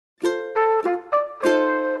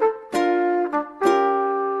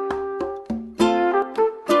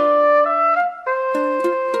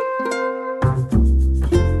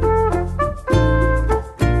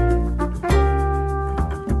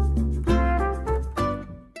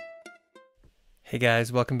Hey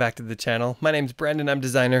guys, welcome back to the channel. My name's Brandon, I'm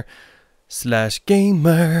designer /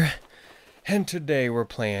 gamer. And today we're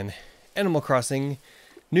playing Animal Crossing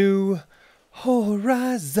New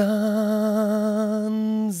Horizons.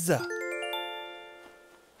 How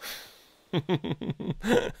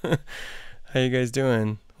you guys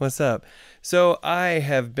doing? What's up? So I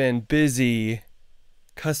have been busy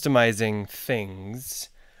customizing things.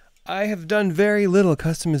 I have done very little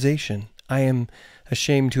customization. I am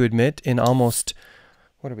ashamed to admit, in almost,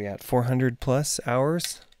 what are we at, 400 plus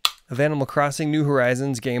hours of Animal Crossing New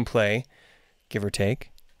Horizons gameplay, give or take,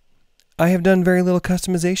 I have done very little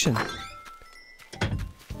customization.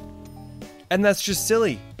 And that's just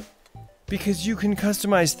silly, because you can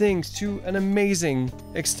customize things to an amazing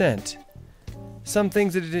extent. Some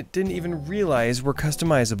things that I didn't even realize were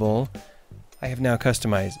customizable, I have now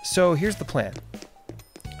customized. So here's the plan.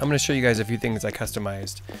 I'm going to show you guys a few things I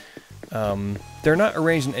customized. They're not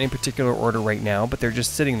arranged in any particular order right now, but they're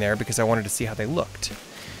just sitting there because I wanted to see how they looked.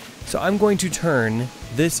 So I'm going to turn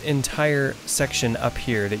this entire section up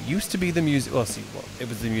here that used to be the museum. Well, it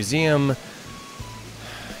was the museum.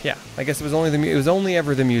 Yeah, I guess it was only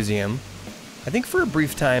ever the museum. I think for a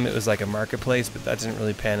brief time it was like a marketplace, but that didn't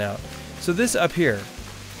really pan out. So this up here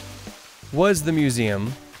was the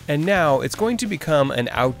museum, and now it's going to become an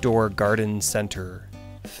outdoor garden center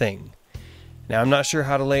thing. Now, I'm not sure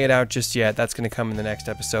how to lay it out just yet. That's going to come in the next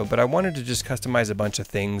episode, but I wanted to just customize a bunch of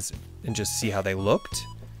things and just see how they looked.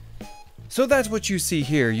 So that's what you see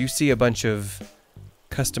here. You see a bunch of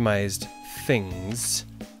customized things.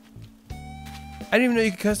 I didn't even know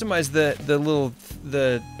you could customize the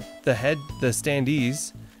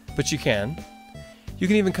standees, but you can. You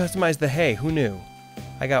can even customize the hay. Who knew?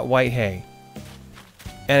 I got white hay.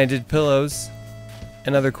 And I did pillows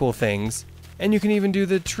and other cool things. And you can even do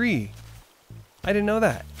the tree. I didn't know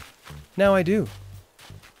that. Now I do.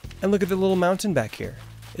 And look at the little mountain back here.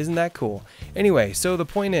 Isn't that cool? Anyway, so the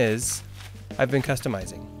point is, I've been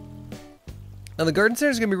customizing. Now the garden center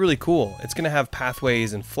is going to be really cool. It's going to have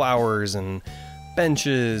pathways and flowers and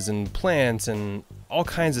benches and plants and all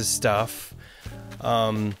kinds of stuff.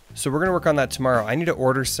 So we're going to work on that tomorrow. I need to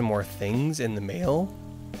order some more things in the mail,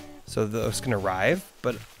 so those can arrive.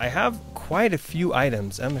 But I have quite a few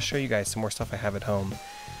items. I'm going to show you guys some more stuff I have at home.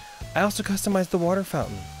 I also customized the water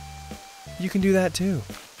fountain. You can do that too.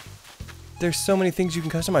 There's so many things you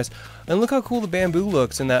can customize. And look how cool the bamboo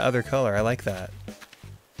looks in that other color. I like that.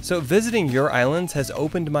 So visiting your islands has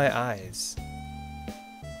opened my eyes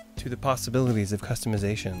to the possibilities of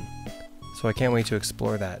customization. So I can't wait to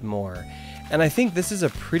explore that more. And I think this is a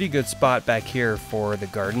pretty good spot back here for the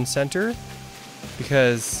garden center,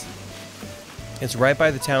 because it's right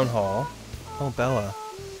by the town hall. Oh, Bella.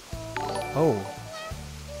 Oh,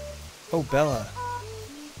 Bella.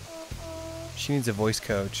 She needs a voice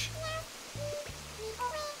coach.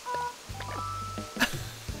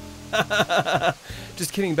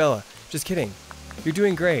 Just kidding, Bella. Just kidding. You're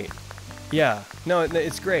doing great. Yeah. No,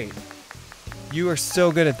 it's great. You are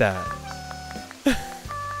so good at that.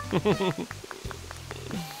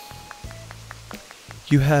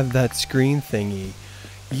 You have that screen thingy.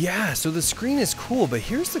 Yeah, so the screen is cool, but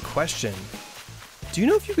here's the question. Do you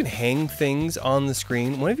know if you can hang things on the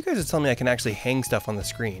screen? One of you guys is telling me I can actually hang stuff on the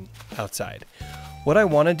screen outside. What I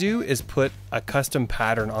want to do is put a custom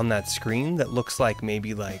pattern on that screen that looks like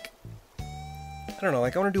maybe like, I don't know,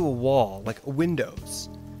 like I want to do a wall, like windows.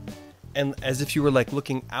 And as if you were like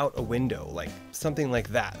looking out a window, like something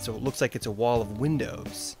like that. So it looks like it's a wall of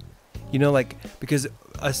windows. You know, like, because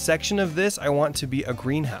a section of this I want to be a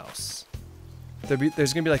greenhouse.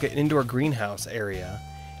 There's going to be like an indoor greenhouse area.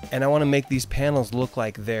 And I want to make these panels look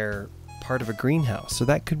like they're part of a greenhouse. So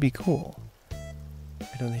that could be cool.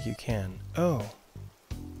 I don't think you can. Oh.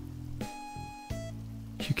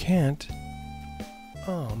 You can't?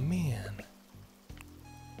 Oh, man.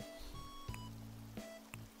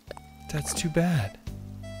 That's too bad.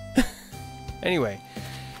 Anyway,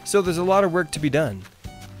 so there's a lot of work to be done.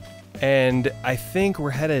 And I think we're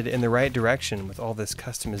headed in the right direction with all this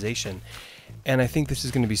customization. And I think this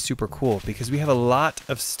is going to be super cool because we have a lot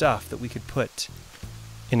of stuff that we could put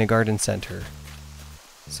in a garden center.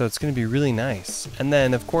 So it's going to be really nice. And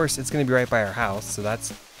then, of course, it's going to be right by our house, so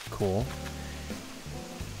that's cool.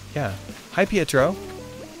 Yeah. Hi, Pietro.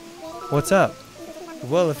 What's up?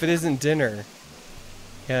 Well, if it isn't dinner.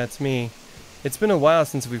 Yeah, it's me. It's been a while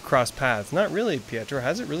since we've crossed paths. Not really, Pietro.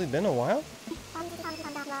 Has it really been a while?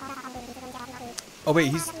 Oh,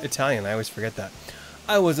 wait, he's Italian. I always forget that.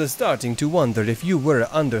 I was starting to wonder if you were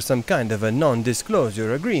under some kind of a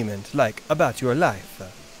non-disclosure agreement, like about your life.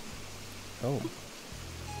 Oh.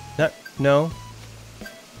 No.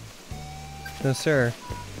 No, sir.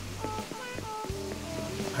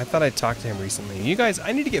 I thought I'd talked to him recently. You guys,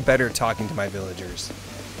 I need to get better at talking to my villagers.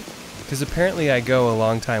 Because apparently I go a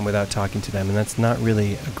long time without talking to them, and that's not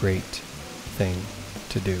really a great thing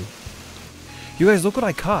to do. You guys, look what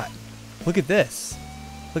I caught. Look at this.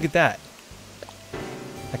 Look at that.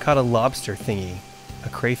 I caught a lobster thingy. A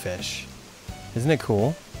crayfish. Isn't it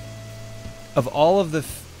cool? Of all of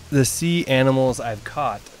the sea animals I've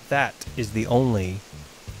caught, that is the only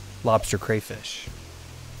lobster crayfish.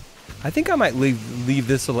 I think I might leave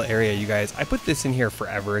this little area, you guys. I put this in here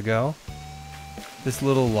forever ago. This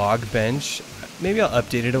little log bench. Maybe I'll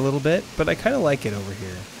update it a little bit, but I kind of like it over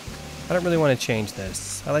here. I don't really want to change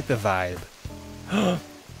this. I like the vibe.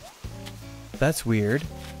 That's weird.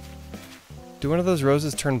 Do one of those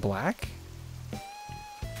roses turn black?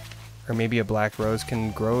 Or maybe a black rose can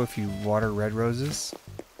grow if you water red roses?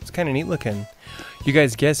 It's kind of neat looking. You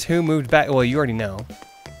guys guess who moved back? Well, you already know.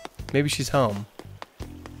 Maybe she's home.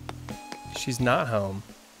 She's not home.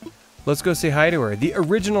 Let's go say hi to her. The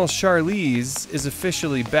original Charlize is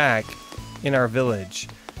officially back in our village.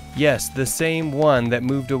 Yes, the same one that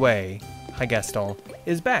moved away, hi Gaston,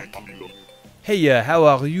 is back. Hey, how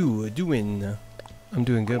are you doing? I'm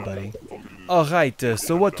doing good, buddy. Alright,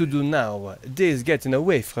 so what to do now? Day's getting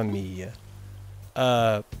away from me.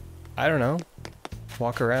 I don't know.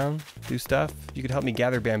 Walk around, do stuff. You could help me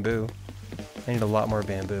gather bamboo. I need a lot more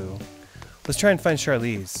bamboo. Let's try and find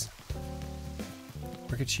Charlize.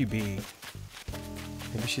 Where could she be?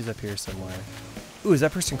 Maybe she's up here somewhere. Ooh, is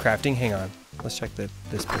that person crafting? Hang on. Let's check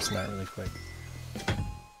this person out really quick.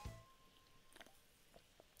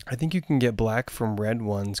 I think you can get black from red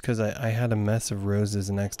ones because I had a mess of roses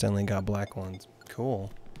and accidentally got black ones.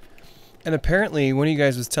 Cool. And apparently one of you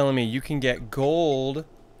guys was telling me you can get gold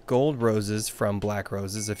roses from black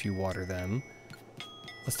roses if you water them.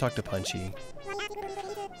 Let's talk to Punchy.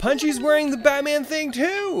 Punchy's wearing the Batman thing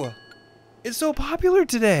too! It's so popular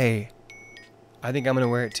today! I think I'm gonna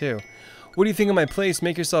wear it too. What do you think of my place?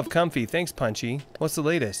 Make yourself comfy. Thanks, Punchy. What's the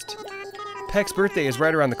latest? Peck's birthday is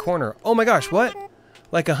right around the corner. Oh my gosh, what?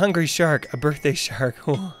 Like a hungry shark, a birthday shark.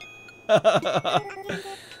 The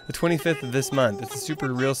 25th of this month. It's a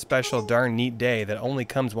super real special darn neat day that only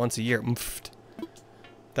comes once a year.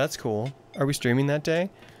 That's cool. Are we streaming that day?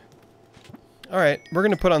 Alright, we're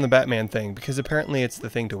gonna put on the Batman thing because apparently it's the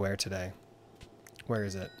thing to wear today. Where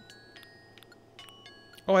is it?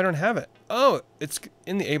 Oh, I don't have it. Oh, it's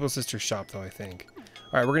in the Able Sisters shop though, I think.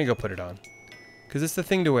 Alright, we're gonna go put it on. Because it's the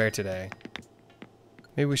thing to wear today.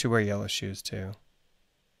 Maybe we should wear yellow shoes too.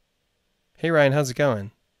 Hey Ryan, how's it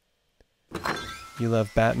going? You love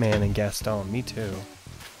Batman and Gaston. Me too.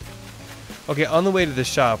 Okay, on the way to the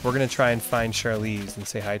shop, we're gonna try and find Charlize and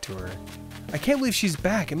say hi to her. I can't believe she's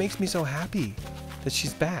back. It makes me so happy that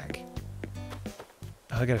she's back.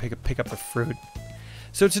 Oh, I gotta pick up the fruit.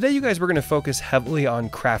 So today, you guys, we're gonna focus heavily on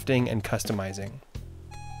crafting and customizing.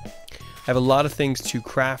 I have a lot of things to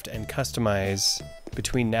craft and customize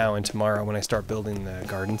between now and tomorrow when I start building the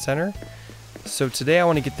garden center. So today I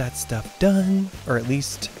want to get that stuff done, or at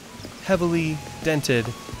least heavily dented,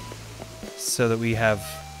 so that we have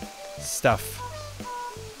stuff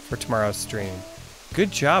for tomorrow's stream.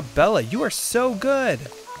 Good job, Bella. You are so good.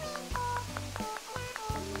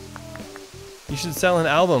 You should sell an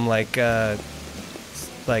album like KK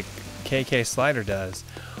Slider does.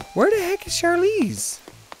 Where the heck is Charlize?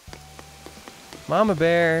 Mama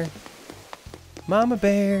Bear. Mama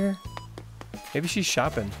Bear. Maybe she's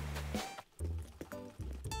shopping.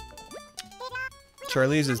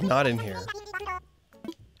 Charlize is not in here.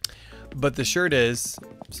 But the shirt is,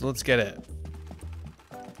 so let's get it.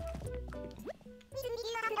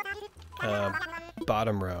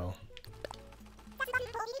 Bottom row.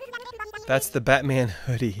 That's the Batman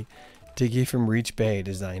hoodie. Diggy from Reach Bay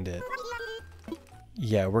designed it.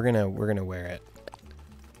 Yeah, we're gonna wear it.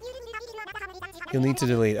 You'll need to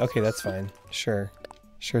delete. Okay, that's fine. Sure.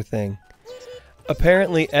 Sure thing.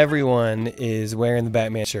 Apparently everyone is wearing the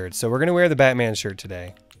Batman shirt, so we're gonna wear the Batman shirt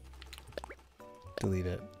today. Delete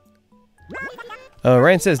it.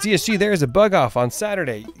 Ryan says, DSG, there is a bug off on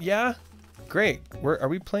Saturday. Yeah? Great. Are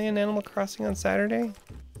we playing Animal Crossing on Saturday?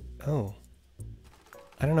 Oh.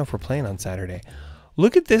 I don't know if we're playing on Saturday.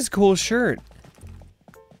 Look at this cool shirt.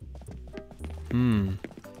 Maybe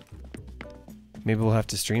we'll have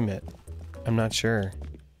to stream it. I'm not sure.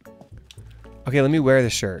 Okay, let me wear the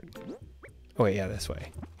shirt. Oh wait, yeah, this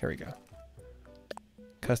way. Here we go.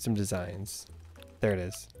 Custom designs. There it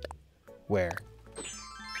is. Wear.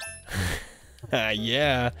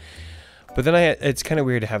 Yeah. But then it's kind of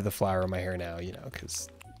weird to have the flower in my hair now, you know, because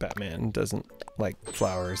Batman doesn't like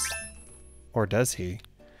flowers. Or does he?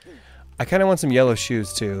 I kind of want some yellow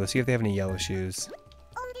shoes too. Let's see if they have any yellow shoes.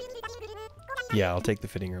 Yeah, I'll take the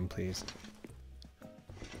fitting room, please.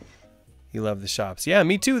 You love the shops. Yeah,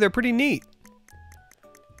 me too. They're pretty neat.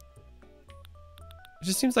 It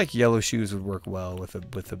just seems like yellow shoes would work well with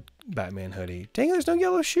a Batman hoodie. Dang, there's no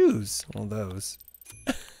yellow shoes. Well, those.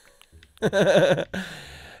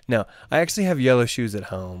 No, I actually have yellow shoes at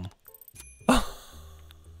home.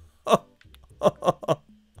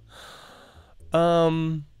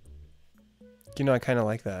 You know, I kind of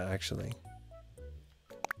like that, actually.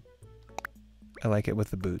 I like it with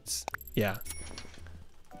the boots. Yeah.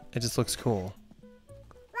 It just looks cool.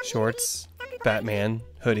 Shorts, Batman,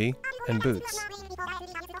 hoodie, and boots.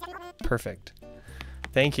 Perfect.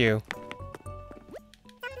 Thank you.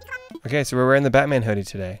 Okay, so we're wearing the Batman hoodie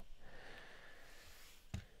today.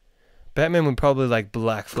 Batman would probably like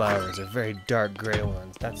black flowers or very dark gray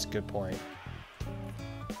ones. That's a good point.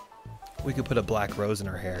 We could put a black rose in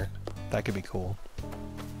our hair. That could be cool.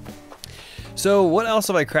 So what else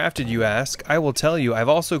have I crafted, you ask? I will tell you, I've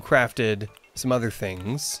also crafted some other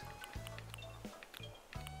things.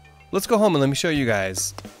 Let's go home and let me show you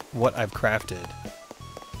guys what I've crafted.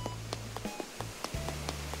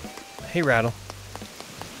 Hey, Rattle.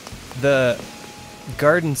 The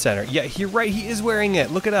garden center. Yeah, you're right, he is wearing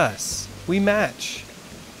it. Look at us. We match.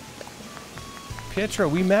 Pietro,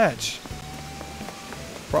 we match.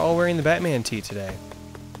 We're all wearing the Batman tee today.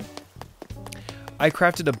 I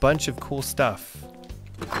crafted a bunch of cool stuff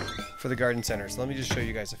for the garden center. So let me just show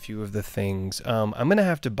you guys a few of the things. I'm going to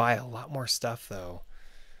have to buy a lot more stuff, though.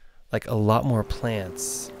 Like a lot more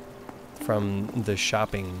plants from the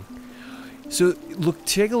shopping. So look,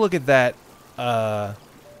 take a look at that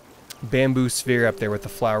bamboo sphere up there with the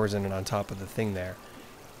flowers in it on top of the thing there.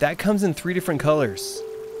 That comes in 3 different colors.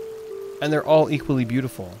 And they're all equally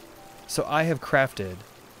beautiful. So I have crafted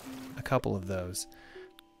a couple of those.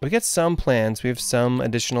 We got some plants. We have some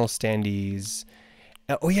additional standees.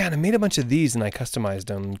 Oh yeah, and I made a bunch of these and I customized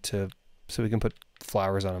them so we can put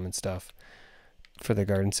flowers on them and stuff for the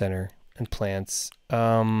garden center and plants.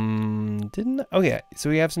 Oh yeah, so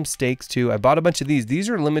we have some stakes too. I bought a bunch of these. These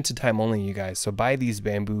are limited time only, you guys. So buy these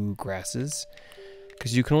bamboo grasses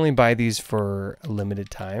because you can only buy these for a limited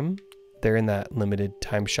time. They're in that limited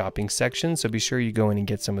time shopping section, so be sure you go in and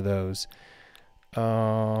get some of those.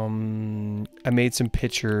 I made some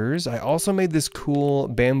pictures. I also made this cool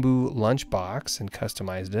bamboo lunchbox and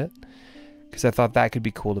customized it because I thought that could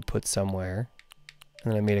be cool to put somewhere.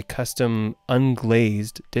 And then I made a custom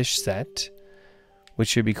unglazed dish set, which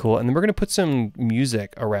should be cool. And then we're gonna put some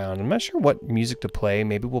music around. I'm not sure what music to play.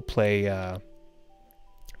 Maybe we'll play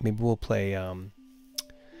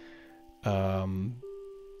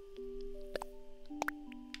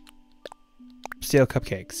stale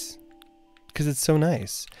cupcakes. Because it's so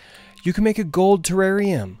nice. You can make a gold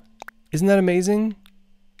terrarium. Isn't that amazing?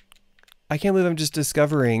 I can't believe I'm just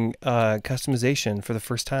discovering customization for the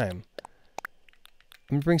first time.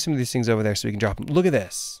 I'm gonna bring some of these things over there so we can drop them. Look at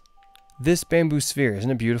this. This bamboo sphere,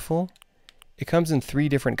 isn't it beautiful? It comes in 3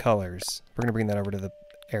 different colors. We're gonna bring that over to the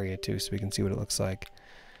area too so we can see what it looks like.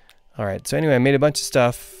 All right, so anyway, I made a bunch of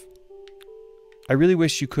stuff. I really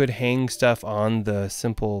wish you could hang stuff on the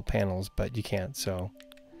simple panels, but you can't, so.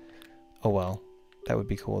 Oh well, that would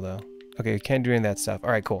be cool though. Okay, we can't do any of that stuff.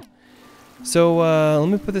 All right, cool. So let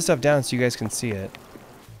me put this stuff down so you guys can see it.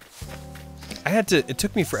 It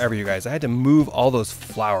took me forever, you guys. I had to move all those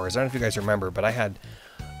flowers. I don't know if you guys remember, but I had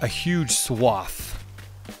a huge swath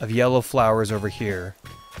of yellow flowers over here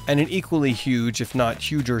and an equally huge, if not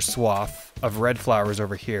huger, swath of red flowers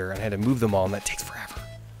over here. And I had to move them all, and that takes forever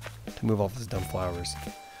to move all those dumb flowers.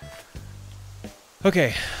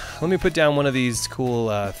 Okay, let me put down one of these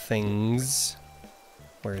cool things.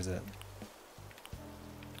 Where is it?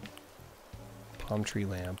 Palm tree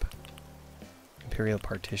lamp. Imperial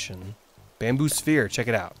partition. Bamboo sphere, check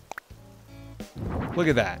it out. Look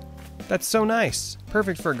at that. That's so nice.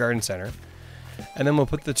 Perfect for a garden center. And then we'll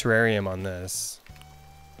put the terrarium on this.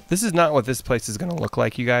 This is not what this place is going to look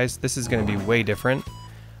like, you guys. This is going to be way different.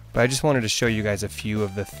 But I just wanted to show you guys a few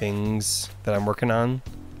of the things that I'm working on.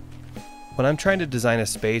 When I'm trying to design a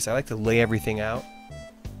space, I like to lay everything out,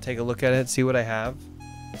 take a look at it, see what I have,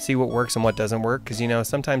 see what works and what doesn't work. Because, you know,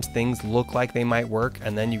 sometimes things look like they might work,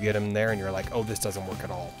 and then you get them there and you're like, oh, this doesn't work at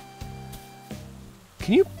all.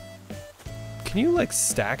 Can you like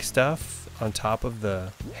stack stuff on top of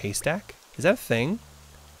the haystack? Is that a thing?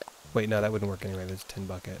 Wait, no, that wouldn't work anyway. There's a tin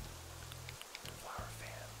bucket. Flower fan,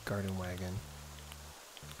 garden wagon.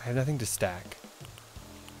 I have nothing to stack.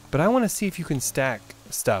 But I want to see if you can stack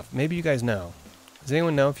stuff. Maybe you guys know. Does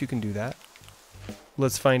anyone know if you can do that?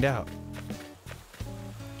 Let's find out.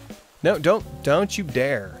 No, don't you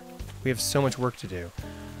dare. We have so much work to do.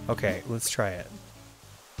 Okay, let's try it.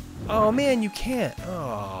 Oh man, you can't.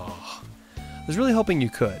 Oh. I was really hoping you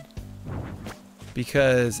could.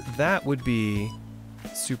 Because that would be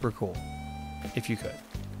super cool. If you could.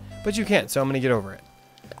 But you can't, so I'm going to get over it.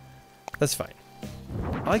 That's fine.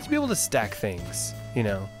 I like to be able to stack things, you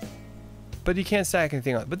know. But you can't stack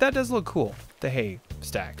anything on it. But that does look cool. The hay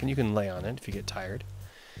stack. And you can lay on it if you get tired.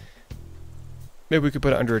 Maybe we could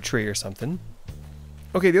put it under a tree or something.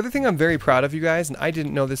 Okay, the other thing I'm very proud of, you guys, and I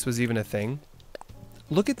didn't know this was even a thing.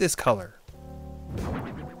 Look at this color.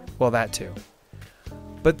 Well, that too.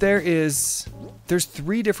 But there's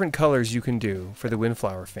 3 different colors you can do for the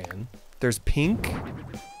Windflower fan. There's pink,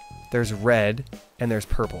 there's red, and there's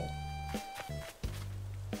purple.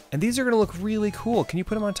 And these are going to look really cool. Can you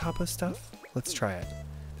put them on top of stuff? Let's try it.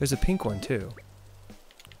 There's a pink one too.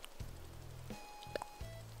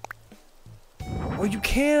 Oh, you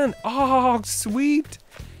can! Oh, sweet!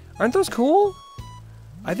 Aren't those cool?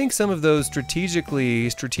 I think some of those strategically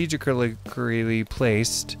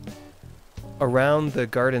placed around the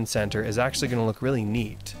garden center is actually going to look really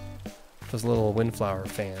neat. Those little Windflower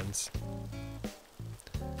fans.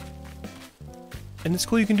 And it's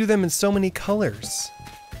cool you can do them in so many colors.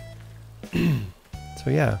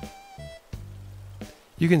 So yeah.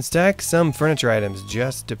 You can stack some furniture items,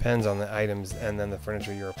 just depends on the items and then the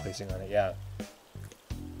furniture you're placing on it, yeah.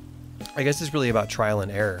 I guess it's really about trial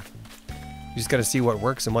and error. You just gotta see what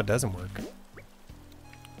works and what doesn't work.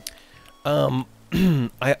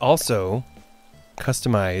 I also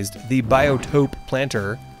customized the Biotope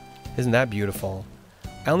planter. Isn't that beautiful?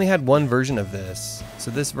 I only had one version of this,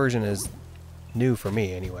 so this version is new for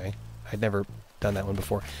me anyway. I'd never done that one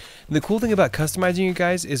before. And the cool thing about customizing, you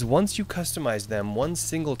guys, is once you customize them one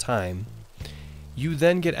single time, you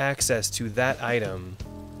then get access to that item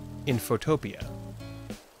in Photopia.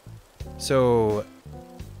 So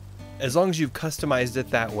as long as you've customized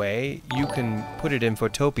it that way, you can put it in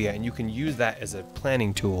Photopia and you can use that as a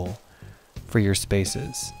planning tool for your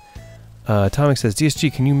spaces. Atomic says,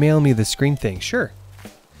 DSG, can you mail me the screen thing? Sure.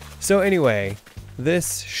 So anyway,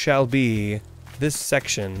 this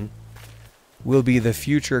section will be the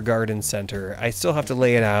future garden center. I still have to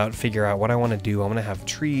lay it out, figure out what I want to do. I want to have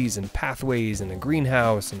trees and pathways and a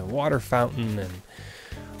greenhouse and a water fountain and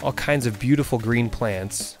all kinds of beautiful green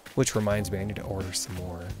plants, which reminds me I need to order some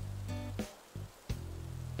more.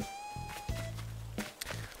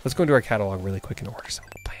 Let's go into our catalog really quick and order some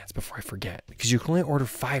plants before I forget, because you can only order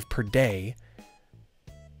 5 per day.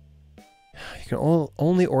 You can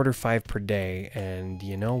only order 5 per day, and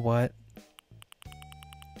you know what?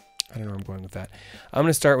 I don't know where I'm going with that. I'm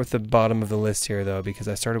going to start with the bottom of the list here, though, because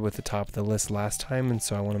I started with the top of the list last time, and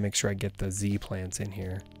so I want to make sure I get the Z plants in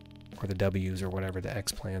here, or the W's, or whatever, the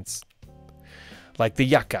X plants. Like the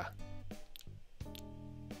yucca.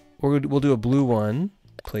 We'll do a blue one,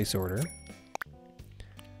 place order.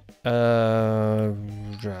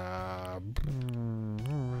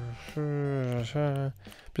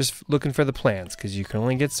 Just looking for the plants, because you can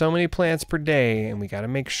only get so many plants per day, and we got to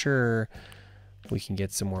make sure we can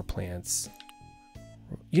get some more plants.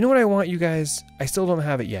 You know what I want, you guys? I still don't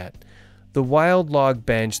have it yet. The wild log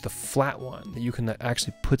bench, the flat one that you can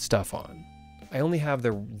actually put stuff on. I only have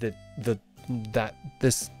I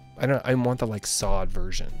want the like sawed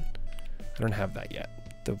version. I don't have that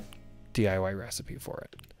yet. The DIY recipe for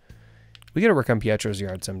it. We gotta work on Pietro's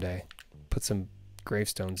yard someday. Put some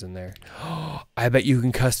gravestones in there. I bet you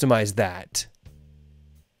can customize that.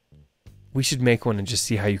 We should make one and just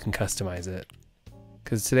see how you can customize it.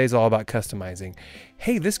 Because today's all about customizing.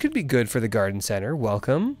 Hey, this could be good for the garden center.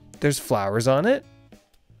 Welcome. There's flowers on it.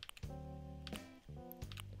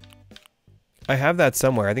 I have that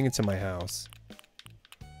somewhere. I think it's in my house.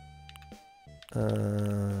 What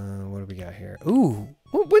do we got here? Ooh,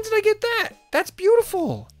 when did I get that? That's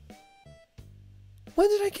beautiful. When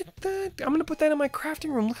did I get that? I'm gonna put that in my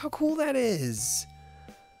crafting room. Look how cool that is.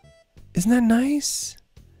 Isn't that nice?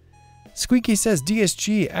 Squeaky says,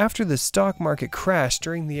 DSG, after the stock market crashed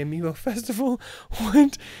during the Amiibo Festival,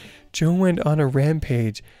 Joan went on a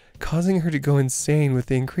rampage, causing her to go insane with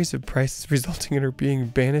the increase of prices resulting in her being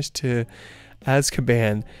banished to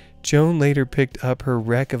Azkaban. Joan later picked up her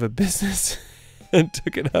wreck of a business and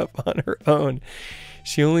took it up on her own.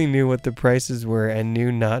 She only knew what the prices were and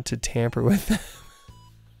knew not to tamper with them.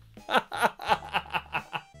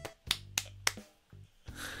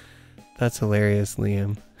 That's hilarious,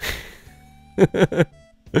 Liam.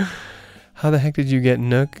 How the heck did you get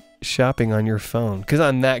Nook shopping on your phone? Because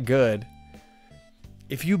I'm that good.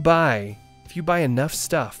 If you buy enough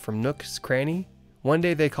stuff from Nook's Cranny, one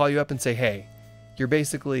day they call you up and say, hey, you're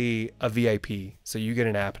basically a VIP, so you get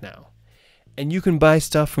an app now. And you can buy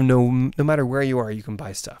stuff from no matter where you are, you can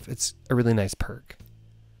buy stuff. It's a really nice perk.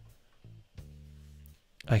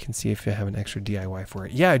 I can see if I have an extra DIY for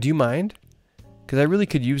it. Yeah, do you mind? Because I really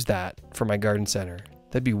could use that for my garden center.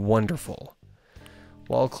 That'd be wonderful.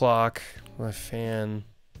 Wall clock, a fan,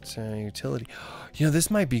 utility. You know, this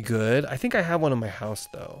might be good. I think I have one in my house,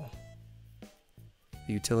 though.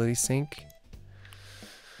 The utility sink.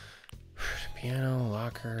 Piano,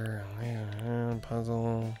 locker,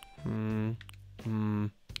 puzzle.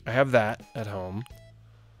 I have that at home.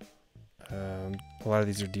 A lot of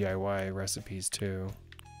these are DIY recipes, too.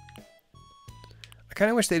 I kind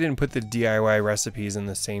of wish they didn't put the DIY recipes in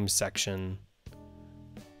the same section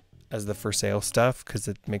as the for sale stuff, because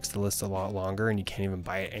it makes the list a lot longer and you can't even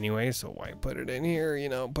buy it anyway, so why put it in here, you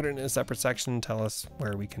know, put it in a separate section, tell us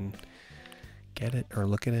where we can get it or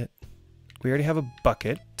look at it. We already have a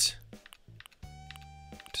bucket.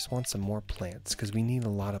 Just want some more plants, because we need a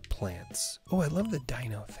lot of plants. Oh, I love the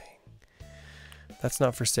dino thing. That's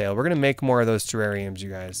not for sale. We're going to make more of those terrariums, you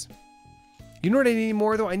guys. You know what I need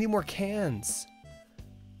more, though? I need more cans.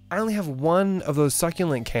 I only have one of those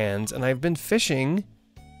succulent cans, and I've been fishing.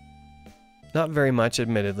 Not very much,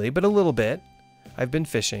 admittedly, but a little bit. I've been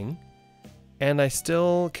fishing, and I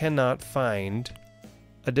still cannot find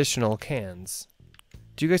additional cans.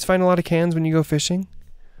 Do you guys find a lot of cans when you go fishing?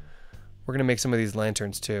 We're going to make some of these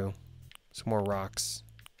lanterns, too. Some more rocks.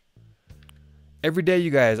 Every day,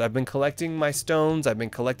 you guys, I've been collecting my stones, I've been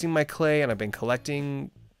collecting my clay, and I've been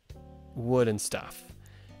collecting wood and stuff.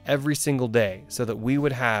 Every single day, so that we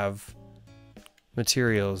would have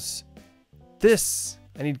materials.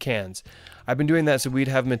 I need cans. I've been doing that so we'd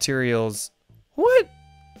have materials. What?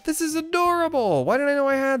 This is adorable. Why didn't I know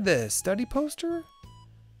I had this? Study poster?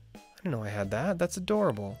 I didn't know I had that. That's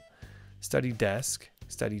adorable. Study desk,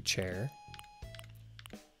 study chair.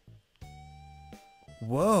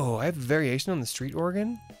 Whoa, I have a variation on the street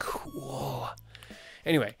organ? Cool.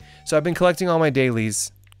 Anyway, so I've been collecting all my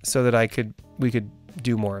dailies so that we could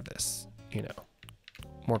do more of this, you know,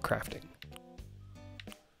 more crafting.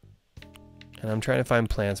 And I'm trying to find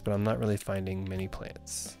plants, but I'm not really finding many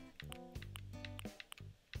plants.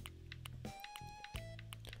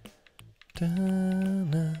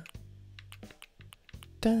 Da-na,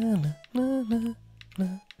 da-na, na, na, na,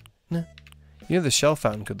 na. You know, the shell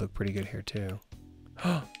fountain could look pretty good here, too.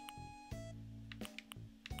 I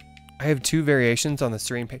have 2 variations on the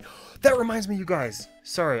serene page. That reminds me, you guys.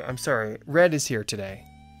 I'm sorry. Red is here today.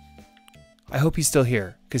 I hope he's still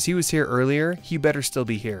here, because he was here earlier. He better still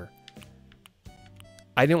be here.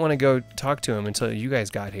 I didn't want to go talk to him until you guys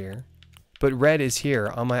got here. But Red is here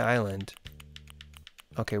on my island.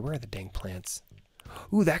 Okay, where are the dang plants?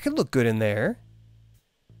 Ooh, that could look good in there.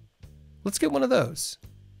 Let's get one of those.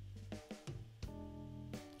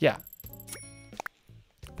 Yeah.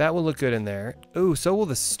 That will look good in there. Ooh, so will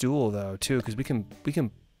the stool though, too, because we can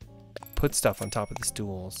put stuff on top of the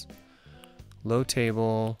stools. Low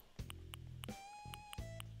table.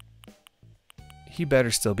 He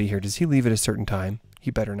better still be here. Does he leave at a certain time? He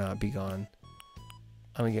better not be gone.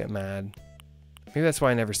 I'm gonna get mad. Maybe that's why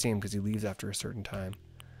I never see him, because he leaves after a certain time.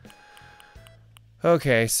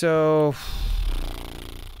 Okay, so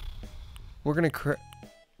we're gonna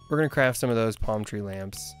craft some of those palm tree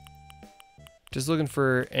lamps. Just looking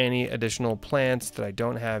for any additional plants that I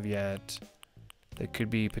don't have yet that could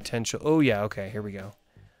be potential. Oh yeah, okay, here we go.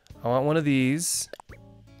 I want one of these.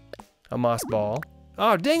 A moss ball.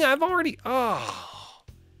 Oh dang, I've already, oh.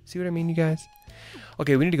 See what I mean, you guys?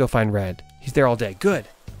 Okay, we need to go find Red. He's there all day. Good.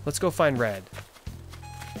 Let's go find Red.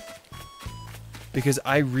 Because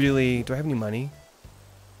I really... Do I have any money?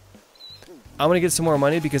 I want to get some more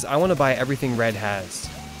money because I want to buy everything Red has.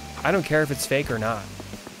 I don't care if it's fake or not.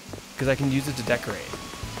 Because I can use it to decorate.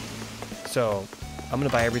 So, I'm going to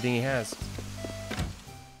buy everything he has.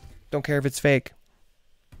 Don't care if it's fake.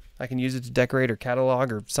 I can use it to decorate or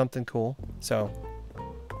catalog or something cool. So,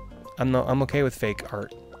 I'm okay with fake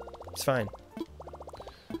art. It's fine.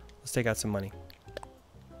 Let's take out some money.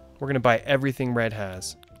 We're going to buy everything Red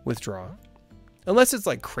has. Withdraw. Unless it's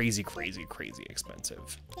like crazy, crazy, crazy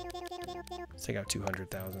expensive. Let's take out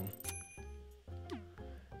 200,000.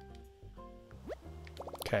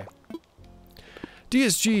 Okay.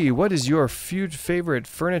 DSG, what is your favorite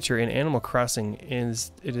furniture in Animal Crossing?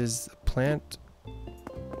 Is it the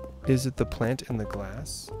plant in the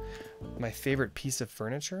glass? My favorite piece of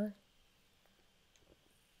furniture?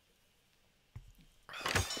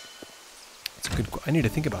 That's a good. I need to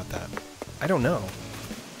think about that. I don't know.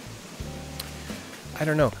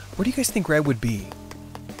 Where do you guys think Red would be?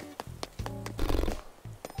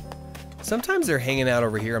 Sometimes they're hanging out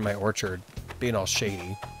over here in my orchard, being all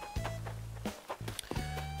shady.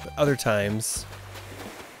 But other times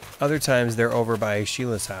they're over by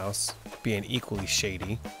Sheila's house, being equally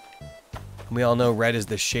shady. We all know Red is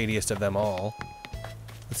the shadiest of them all.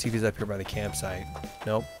 Let's see if he's up here by the campsite.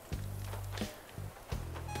 Nope.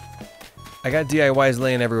 I got DIYs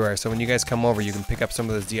laying everywhere, so when you guys come over, you can pick up some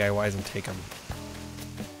of those DIYs and take them.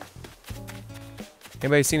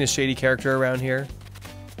 Anybody seen a shady character around here?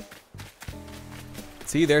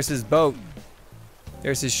 See, there's his boat.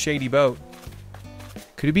 There's his shady boat.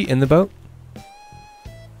 Could he be in the boat?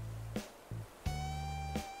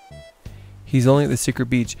 He's only at the secret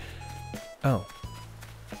beach. Oh.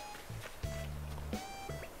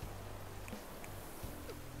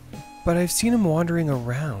 But I've seen him wandering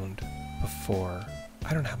around before.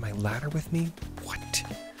 I don't have my ladder with me. What?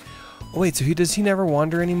 Oh, wait, so does he never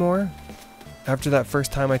wander anymore? After that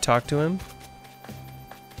first time I talked to him?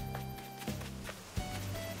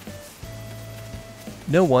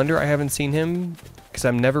 No wonder I haven't seen him, because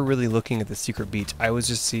I'm never really looking at the secret beach. I always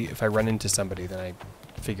just see if I run into somebody, then I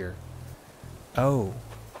figure. Oh.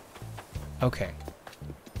 Okay.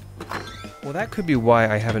 Well, that could be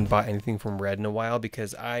why I haven't bought anything from Red in a while,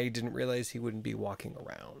 because I didn't realize he wouldn't be walking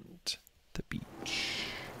around the beach.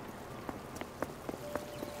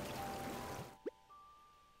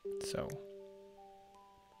 So.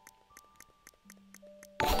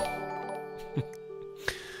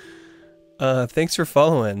 Thanks for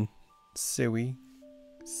following, Siwi.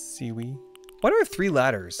 Why do I have 3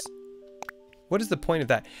 ladders? What is the point of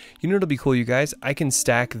that? You know what'll be cool, you guys? I can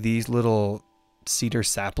stack these little cedar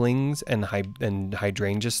saplings and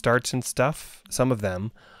hydrangea starts and stuff, some of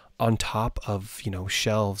them, on top of, you know,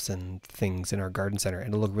 shelves and things in our garden center, and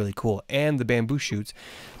it'll look really cool. And the bamboo shoots,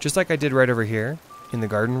 just like I did right over here in the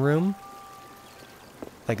garden room,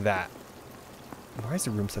 like that. Why is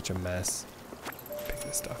the room such a mess? Pick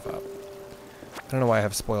this stuff up. I don't know why I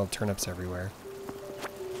have spoiled turnips everywhere.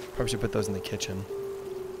 Probably should put those in the kitchen.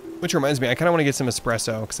 Which reminds me, I kind of want to get some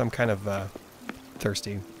espresso because I'm kind of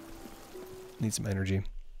thirsty. Need some energy.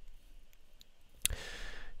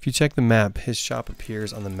 If you check the map, his shop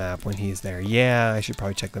appears on the map when he's there. Yeah, I should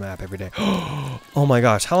probably check the map every day. Oh my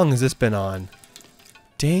gosh, how long has this been on?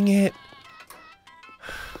 Dang it.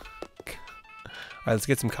 Alright, let's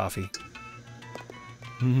get some coffee.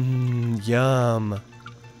 Yum.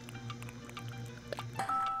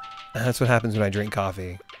 That's what happens when I drink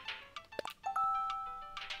coffee.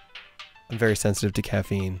 I'm very sensitive to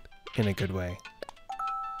caffeine in a good way.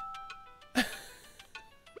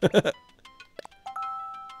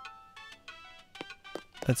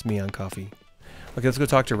 That's me on coffee. Okay, let's go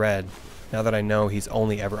talk to Red. Now that I know he's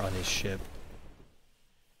only ever on his ship.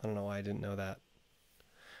 I don't know why I didn't know that.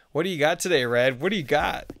 What do you got today, Red? What do you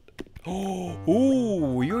got? Oh,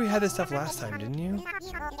 ooh, you already had this stuff last time, didn't you?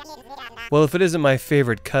 Well, if it isn't my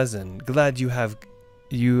favorite cousin, glad you have.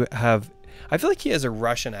 I feel like he has a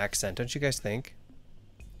Russian accent, don't you guys think?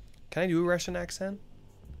 Can I do a Russian accent?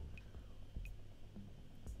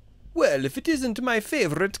 Well, if it isn't my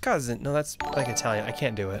favorite cousin. No, that's like Italian. I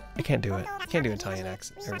can't do it. I can't do it. I can't do Italian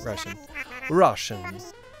accent or Russian. Russian.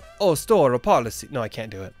 Oh, store policy. No, I can't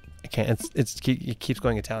do it. I can't. It keeps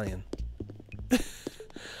going Italian.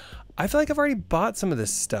 I feel like I've already bought some of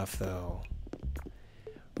this stuff, though.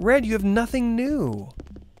 Red, you have nothing new.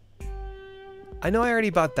 I know I already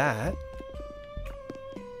bought that.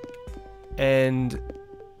 And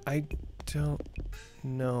I don't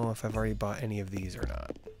know if I've already bought any of these or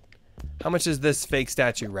not. How much is this fake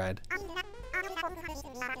statue, Red?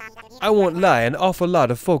 I won't lie, an awful lot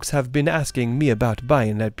of folks have been asking me about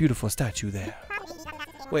buying that beautiful statue there.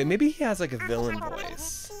 Wait, maybe he has like a villain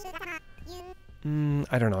voice.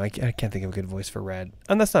 I don't know. I can't think of a good voice for Red.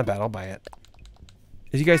 And that's not bad. I'll buy it.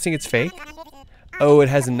 Do you guys think it's fake? Oh, it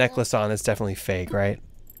has a necklace on. It's definitely fake, right?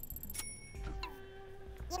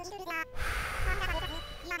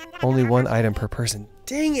 Only one item per person.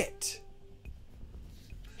 Dang it!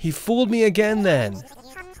 He fooled me again then.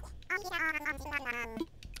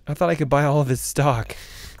 I thought I could buy all of his stock.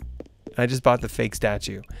 I just bought the fake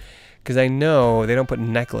statue. Because I know they don't put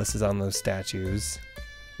necklaces on those statues.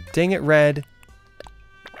 Dang it, Red.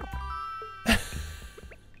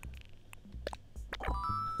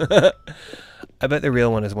 I bet the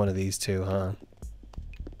real one is one of these two, huh?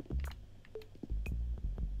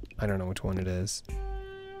 I don't know which one it is.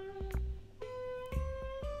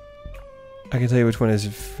 I can tell you which one is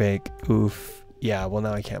fake. Oof. Yeah, well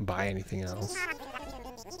now I can't buy anything else.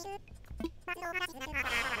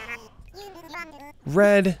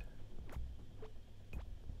 Red.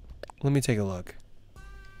 Let me take a look.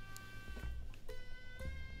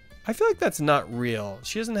 I feel like that's not real.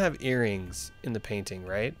 She doesn't have earrings in the painting,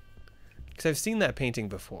 right? Because I've seen that painting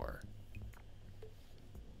before.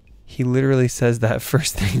 He literally says that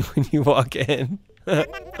first thing when you walk in.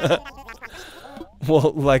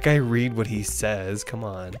 Well, like I read what he says. Come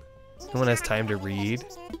on. No one has time to read.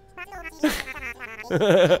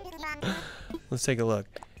 Let's take a look.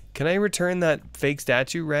 Can I return that fake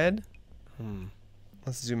statue, Red?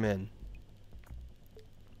 Let's zoom in.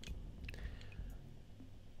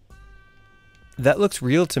 That looks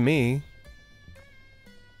real to me.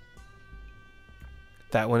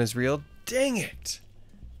 That one is real? Dang it!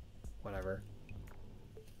 Whatever.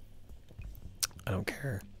 I don't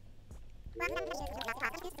care.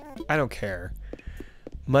 I don't care.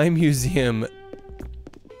 My museum,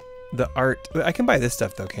 the art... I can buy this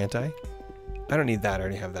stuff though, can't I? I don't need that, I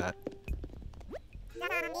already have that.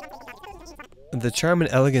 The charm and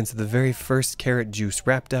elegance of the very first carrot juice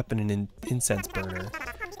wrapped up in an incense burner.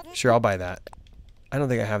 Sure, I'll buy that. I don't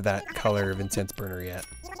think I have that color of incense burner yet.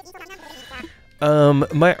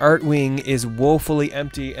 My art wing is woefully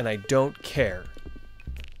empty and I don't care.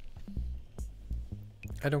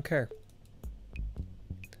 I don't care.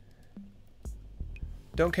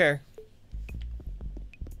 Don't care.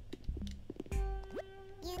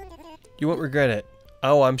 You won't regret it.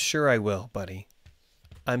 Oh, I'm sure I will, buddy.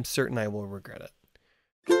 I'm certain I will regret it.